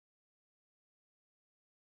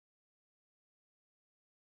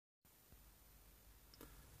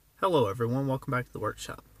Hello everyone, welcome back to the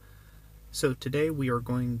workshop. So today we are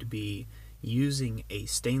going to be using a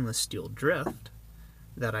stainless steel drift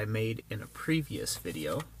that I made in a previous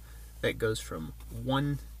video that goes from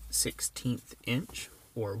 1/16 inch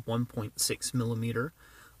or 1.6 millimeter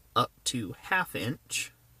up to 1/2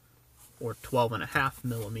 inch or 12.5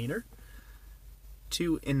 millimeter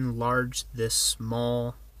to enlarge this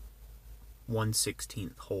small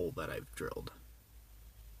 1/16 hole that I've drilled.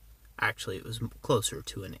 Actually, it was closer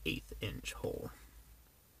to an 1/8 inch hole.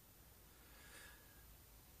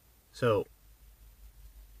 So,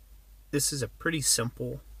 this is a pretty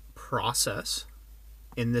simple process,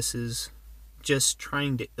 and this is just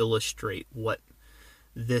trying to illustrate what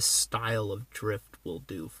this style of drift will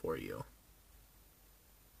do for you.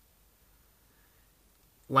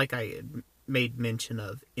 Like I had made mention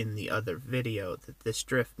of in the other video, that this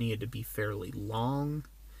drift needed to be fairly long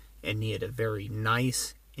and needed a very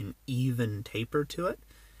nice and even taper to it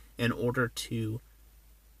in order to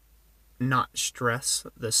not stress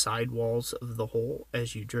the sidewalls of the hole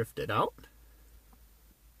as you drift it out,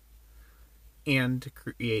 and to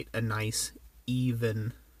create a nice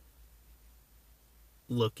even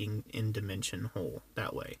looking in dimension hole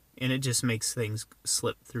that way. And it just makes things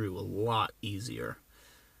slip through a lot easier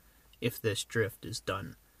if this drift is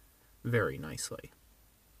done very nicely.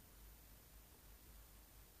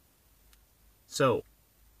 So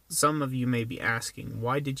some of you may be asking,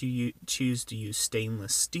 why did you choose to use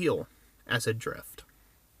stainless steel as a drift?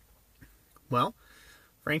 Well,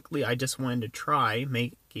 frankly, I just wanted to try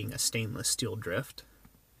making a stainless steel drift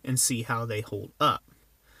and see how they hold up.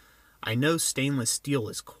 I know stainless steel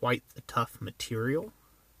is quite the tough material.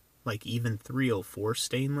 Like even 304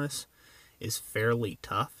 stainless is fairly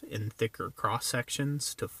tough in thicker cross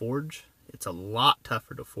sections to forge. It's a lot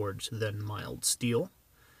tougher to forge than mild steel.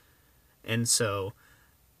 And so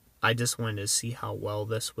I just wanted to see how well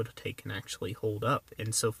this would take and actually hold up,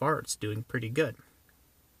 and so far it's doing pretty good.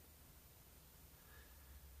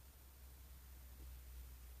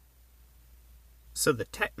 So the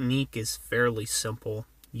technique is fairly simple.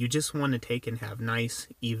 You just want to take and have nice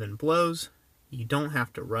even blows. You don't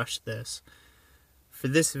have to rush this. For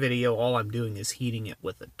this video, all I'm doing is heating it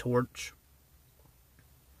with a torch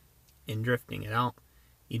and drifting it out.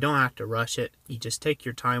 You don't have to rush it. You just take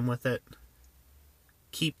your time with it.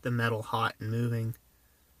 Keep the metal hot and moving,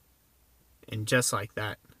 and just like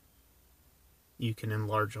that you can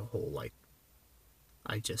enlarge a hole like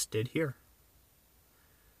I just did here.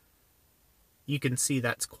 You can see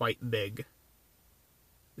that's quite big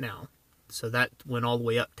now. So that went all the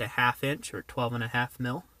way up to 1/2 inch or 12.5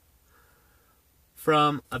 mil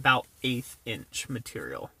from about 1/8 inch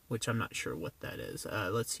material, which I'm not sure what that is.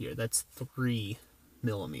 Let's see here, that's 3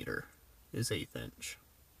 millimeter is 1/8 inch.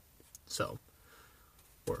 So,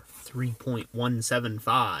 or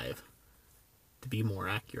 3.175 to be more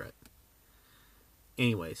accurate.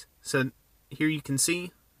 Anyways, so here you can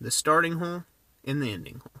see the starting hole and the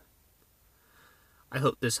ending hole. I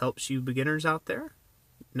hope this helps you beginners out there,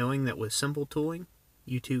 knowing that with simple tooling,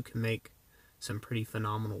 you too can make some pretty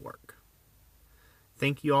phenomenal work.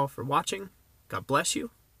 Thank you all for watching. God bless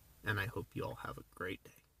you, and I hope you all have a great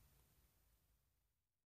day.